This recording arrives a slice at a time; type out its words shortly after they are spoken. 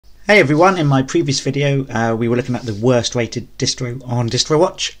Hey everyone, in my previous video we were looking at the worst rated distro on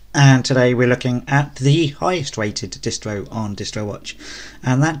DistroWatch, and today we're looking at the highest rated distro on DistroWatch,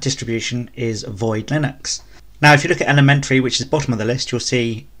 and that distribution is Void Linux. Now if you look at Elementary, which is bottom of the list, you'll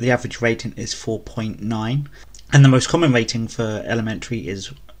see the average rating is 4.9 and the most common rating for Elementary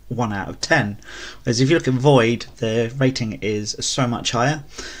is 1 out of 10, whereas if you look at Void, the rating is so much higher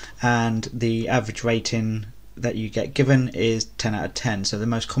and the average rating that you get given is 10 out of 10. So the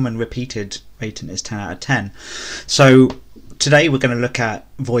most common repeated rating is 10 out of 10. So today we're going to look at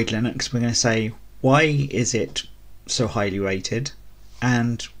Void Linux. We're going to say, why is it so highly rated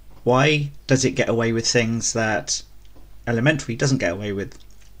and why does it get away with things that Elementary doesn't get away with?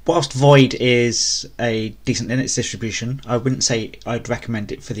 Whilst Void is a decent Linux distribution, I wouldn't say I'd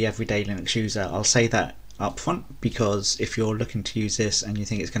recommend it for the everyday Linux user. I'll say that up front, because if you're looking to use this and you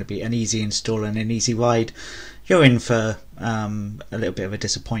think it's going to be an easy install and an easy ride, you're in for a little bit of a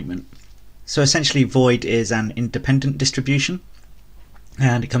disappointment. So essentially Void is an independent distribution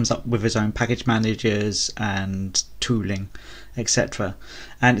and it comes up with its own package managers and tooling, etc.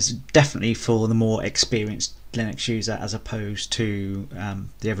 And it's definitely for the more experienced Linux user as opposed to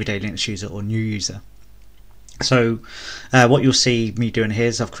the everyday Linux user or new user. So what you'll see me doing here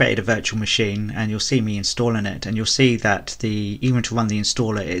is I've created a virtual machine and you'll see me installing it, and you'll see that even to run the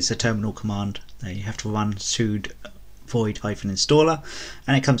installer it's a terminal command. You have to run sudo void-installer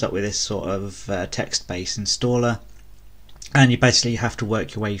and it comes up with this sort of text-based installer, and you basically have to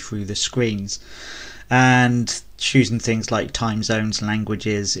work your way through the screens and choosing things like time zones,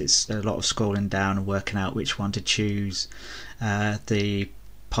 languages. It's a lot of scrolling down and working out which one to choose. The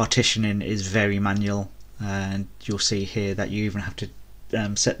partitioning is very manual, and you'll see here that you even have to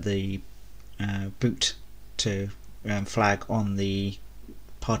set the boot to flag on the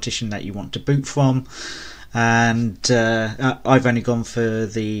partition that you want to boot from. And I've only gone for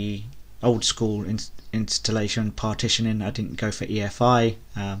the old school installation partitioning. I didn't go for EFI.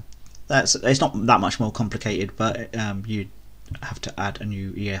 It's not that much more complicated, but you have to add a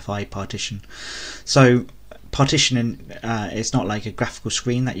new EFI partition. So partitioning it's not like a graphical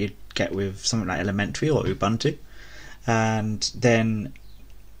screen that you'd get with something like Elementary or Ubuntu, and then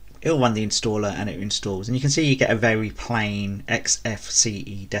it'll run the installer and it installs, and you can see you get a very plain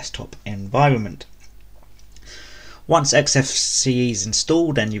XFCE desktop environment. Once XFCE is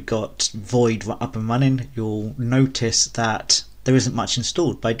installed and you've got Void up and running, you'll notice that there isn't much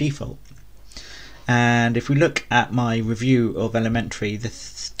installed by default. And if we look at my review of Elementary, the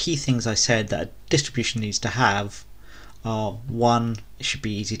key things I said that a distribution needs to have are: 1, it should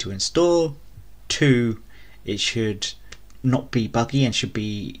be easy to install; 2, it should not be buggy and should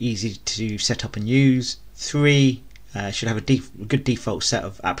be easy to set up and use; 3, it should have a good default set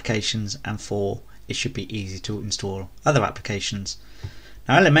of applications; and 4, it should be easy to install other applications.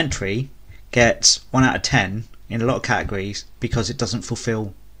 Now Elementary gets 1 out of 10 in a lot of categories because it doesn't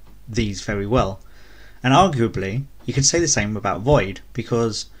fulfill these very well. And arguably you could say the same about Void,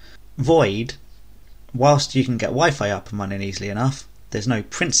 because Void, whilst you can get Wi-Fi up and running easily enough, there's no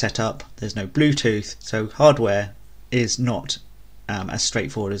print setup, there's no Bluetooth, so hardware is not as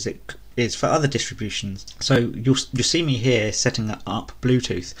straightforward as it is for other distributions. So you'll see me here setting up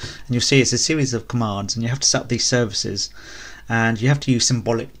Bluetooth, and you'll see it's a series of commands, and you have to set up these services, and you have to use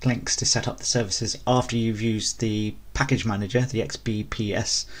symbolic links to set up the services after you've used the package manager, the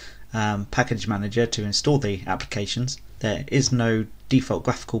XBPS package manager, to install the applications. There is no default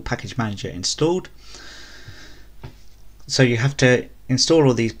graphical package manager installed, so you have to install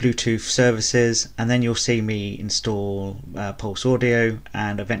all these Bluetooth services, and then you'll see me install Pulse Audio,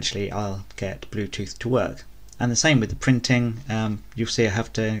 and eventually I'll get Bluetooth to work. And the same with the printing. You'll see I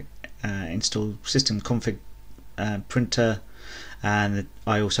have to install system config printer, and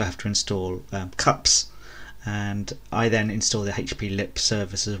I also have to install cups, and I then install the HP lip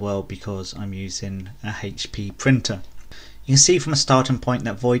service as well because I'm using a HP printer. You can see from a starting point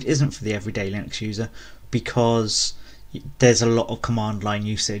that Void isn't for the everyday Linux user because there's a lot of command line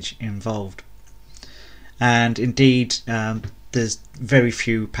usage involved, and indeed there's very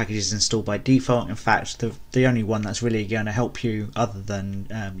few packages installed by default. In fact, the only one that's really going to help you, other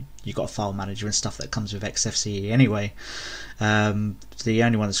than you've got a file manager and stuff that comes with XFCE anyway, the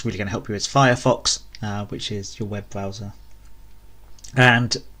only one that's really going to help you is Firefox, which is your web browser.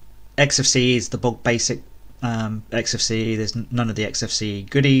 And XFCE is the bog basic XFCE. There's none of the XFCE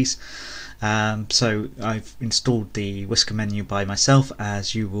goodies. So I've installed the Whisker menu by myself,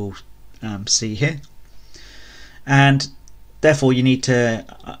 as you will see here, and therefore you need to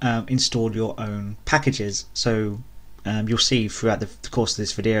install your own packages. So you'll see throughout the course of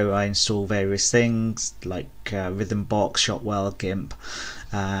this video I install various things like Rhythmbox, Shotwell, GIMP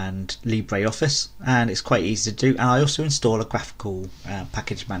and LibreOffice, and it's quite easy to do. And I also install a graphical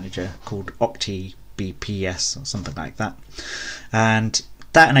package manager called OctiBPS or something like that, and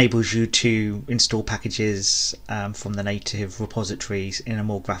that enables you to install packages from the native repositories in a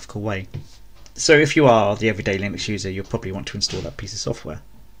more graphical way. So if you are the everyday Linux user, you'll probably want to install that piece of software.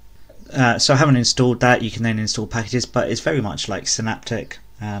 So having installed that, you can then install packages, but it's very much like Synaptic.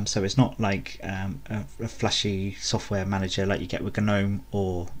 So it's not like a flashy software manager like you get with GNOME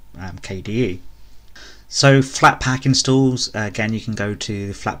or KDE. So Flatpak installs, again you can go to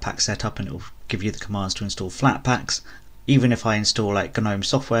the Flatpak setup and it will give you the commands to install Flatpaks. Even if I install like GNOME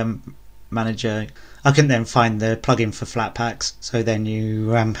Software Manager, I can then find the plugin for Flatpaks, so then you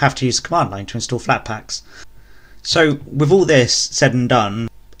have to use the command line to install Flatpaks. So with all this said and done,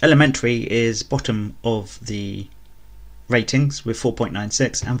 Elementary is bottom of the ratings with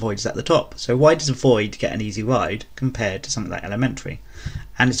 4.96 and Void is at the top. So why does Void get an easy ride compared to something like Elementary?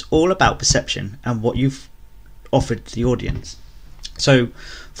 And it's all about perception and what you've offered the audience. So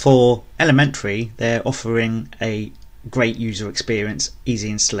for Elementary, they're offering a great user experience, easy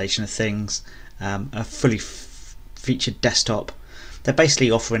installation of things, a fully featured desktop. They're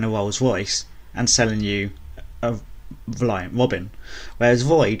basically offering a Rolls Royce and selling you a Reliant Robin, whereas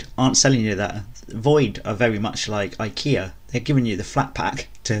Void aren't selling you that. Void are very much like IKEA. They're giving you the flat pack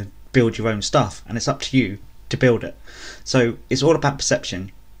to build your own stuff, and it's up to you to build it. So it's all about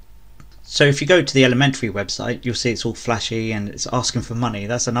perception. So if you go to the Elementary website, you'll see it's all flashy and it's asking for money.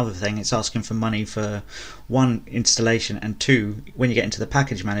 That's another thing, it's asking for money for one, installation, and two, when you get into the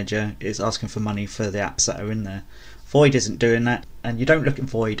package manager, it's asking for money for the apps that are in there. Void isn't doing that, and you don't look at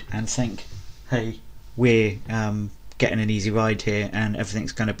Void and think, hey, we're getting an easy ride here and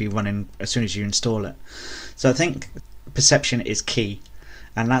everything's going to be running as soon as you install it. So I think perception is key,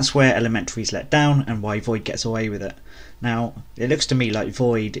 and that's where Elementary's let down and why Void gets away with it. Now it looks to me like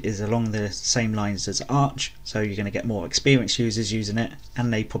Void is along the same lines as Arch, so you're going to get more experienced users using it,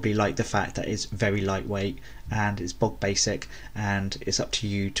 and they probably like the fact that it's very lightweight and it's bog basic and it's up to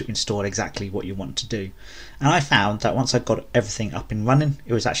you to install exactly what you want to do. And I found that once I got everything up and running,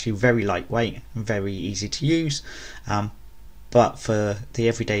 it was actually very lightweight and very easy to use, but for the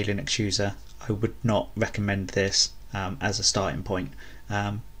everyday Linux user I would not recommend this as a starting point,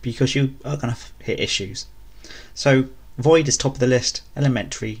 because you are going to hit issues. So Void is top of the list,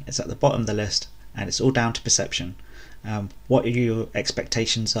 Elementary is at the bottom of the list, and it's all down to perception. What your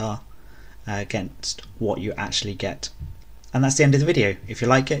expectations are against what you actually get. And that's the end of the video. If you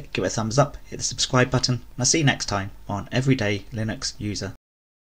like it, give it a thumbs up, hit the subscribe button, and I'll see you next time on Everyday Linux User.